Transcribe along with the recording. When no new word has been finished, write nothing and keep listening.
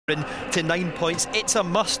to 9 points. It's a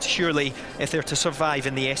must, surely, if they're to survive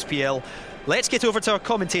in the SPL. Let's get over to our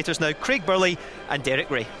commentators now, Craig Burley and Derek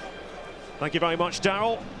Ray. Thank you very much,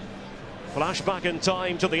 Darryl. Flashback in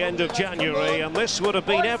time to the end of January, and this would have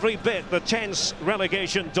been every bit the tense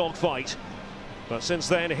relegation dogfight. But since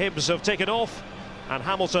then, Hibs have taken off and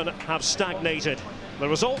Hamilton have stagnated. The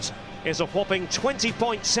result is a whopping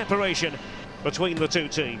 20-point separation between the two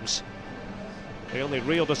teams. The only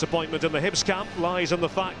real disappointment in the Hibs camp lies in the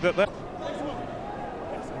fact that there's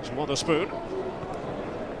Wotherspoon.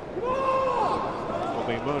 Will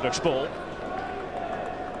be Murdoch's ball.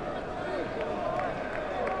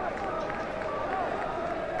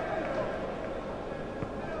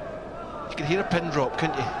 You can hear a pin drop,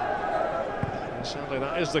 couldn't you? And sadly,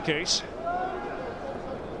 that is the case.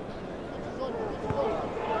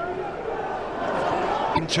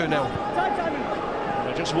 In 2-0.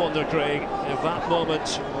 I just wonder, Craig, if that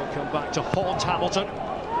moment will come back to haunt Hamilton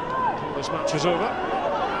until this match is over.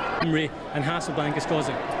 Emery and Hasselbank is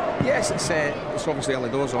causing. Yes, it's obviously early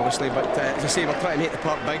doors, obviously, but as I say, we're trying to make the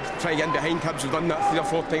park big, trying to get in behind Hibs. We've done that 3 or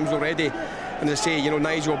 4 times already, and as I say, you know,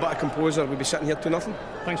 Nigel, a bit of composure, we'd be sitting here 2-0.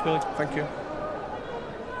 Thanks, Billy. Thank you.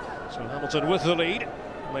 So Hamilton with the lead.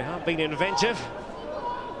 They have been inventive.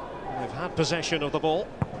 They've had possession of the ball.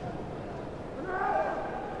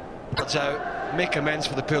 That's out. Make amends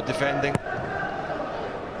for the poor defending.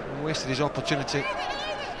 He wasted his opportunity.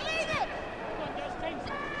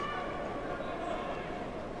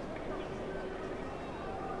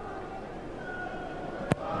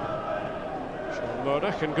 Sean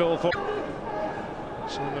Murdoch can go for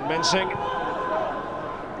Simon Mensing.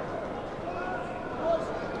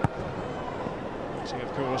 Mensing,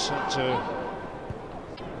 of course, had to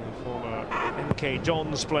the former MK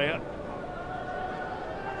Dons player.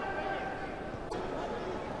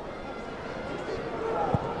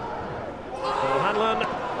 Hanlon.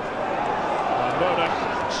 And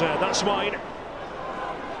Murdoch said, that's mine.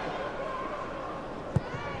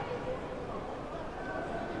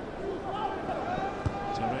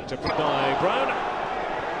 Directed by Brown.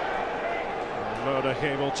 And Murdoch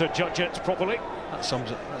able to judge it properly. That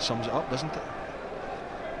sums it up, doesn't it?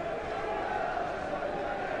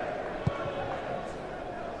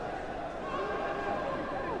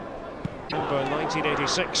 Remember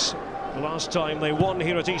 1986, the last time they won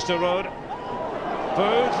here at Easter Road. Booth,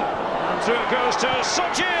 and through it goes to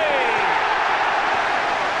Sochi!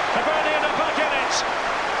 Hibernian are back in it.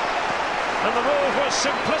 And the move was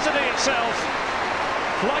simplicity itself.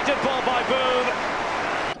 Flighted ball by Booth.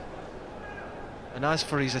 And as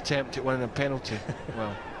for his attempt at winning a penalty,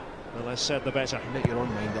 well, the less said the better. Make your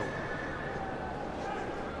own mind up.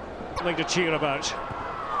 Something to cheer about.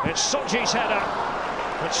 It's Sochi's header,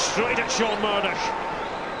 but straight at Sean Murdoch.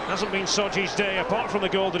 Hasn't been Sochi's day, apart from the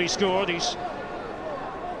goal that he scored. He's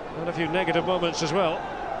had a few negative moments as well.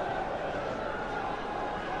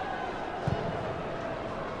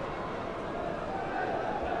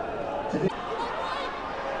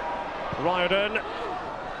 Riordan,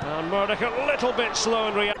 and Murdoch a little bit slow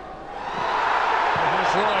in reaction.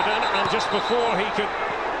 Here's Riordan, and just before he could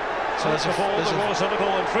touch the ball, there was a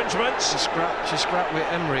little infringement. She scrapped with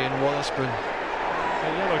Emery and Wotherspoon.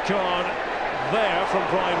 A yellow card there from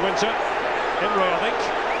Brian Winter. Emery, I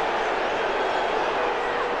think.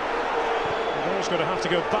 He's going to have to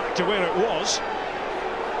go back to where it was.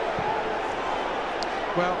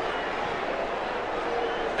 Well,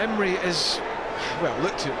 Emery is, well,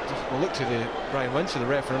 look to the Brian Winter, the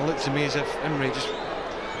referee, and it looked to me as if Emery just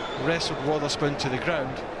wrestled Wotherspoon to the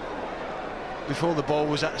ground before the ball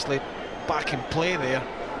was actually back in play there.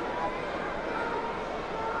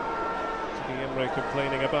 Emery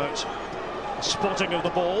complaining about the spotting of the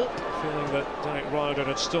ball, feeling that Derek Riordan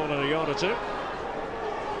had stolen a yard or two.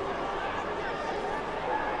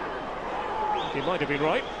 He might have been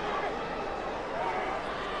right.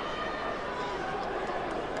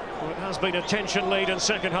 Well, it has been a tension-laden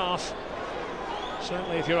second half.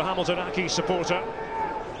 Certainly if you're a Hamilton Aki supporter.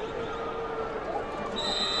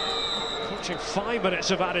 Approaching 5 minutes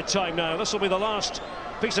of added time now. This will be the last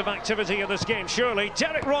piece of activity in this game, surely.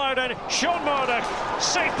 Derek Riordan, Sean Murdoch,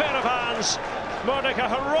 safe pair of hands. Murdoch a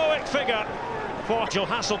heroic figure. Nigel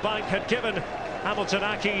Hasselbank had given Hamilton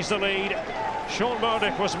Accies the lead. Sean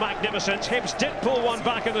Murdoch was magnificent. Hibs did pull one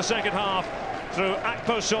back in the second half through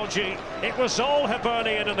Akpo Soji. It was all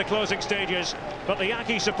Hibernian in the closing stages, but the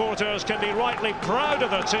Aki supporters can be rightly proud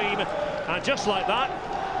of their team. And just like that,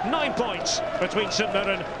 9 points between St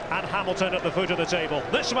Mirren and Hamilton at the foot of the table.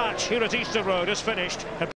 This match here at Easter Road is finished.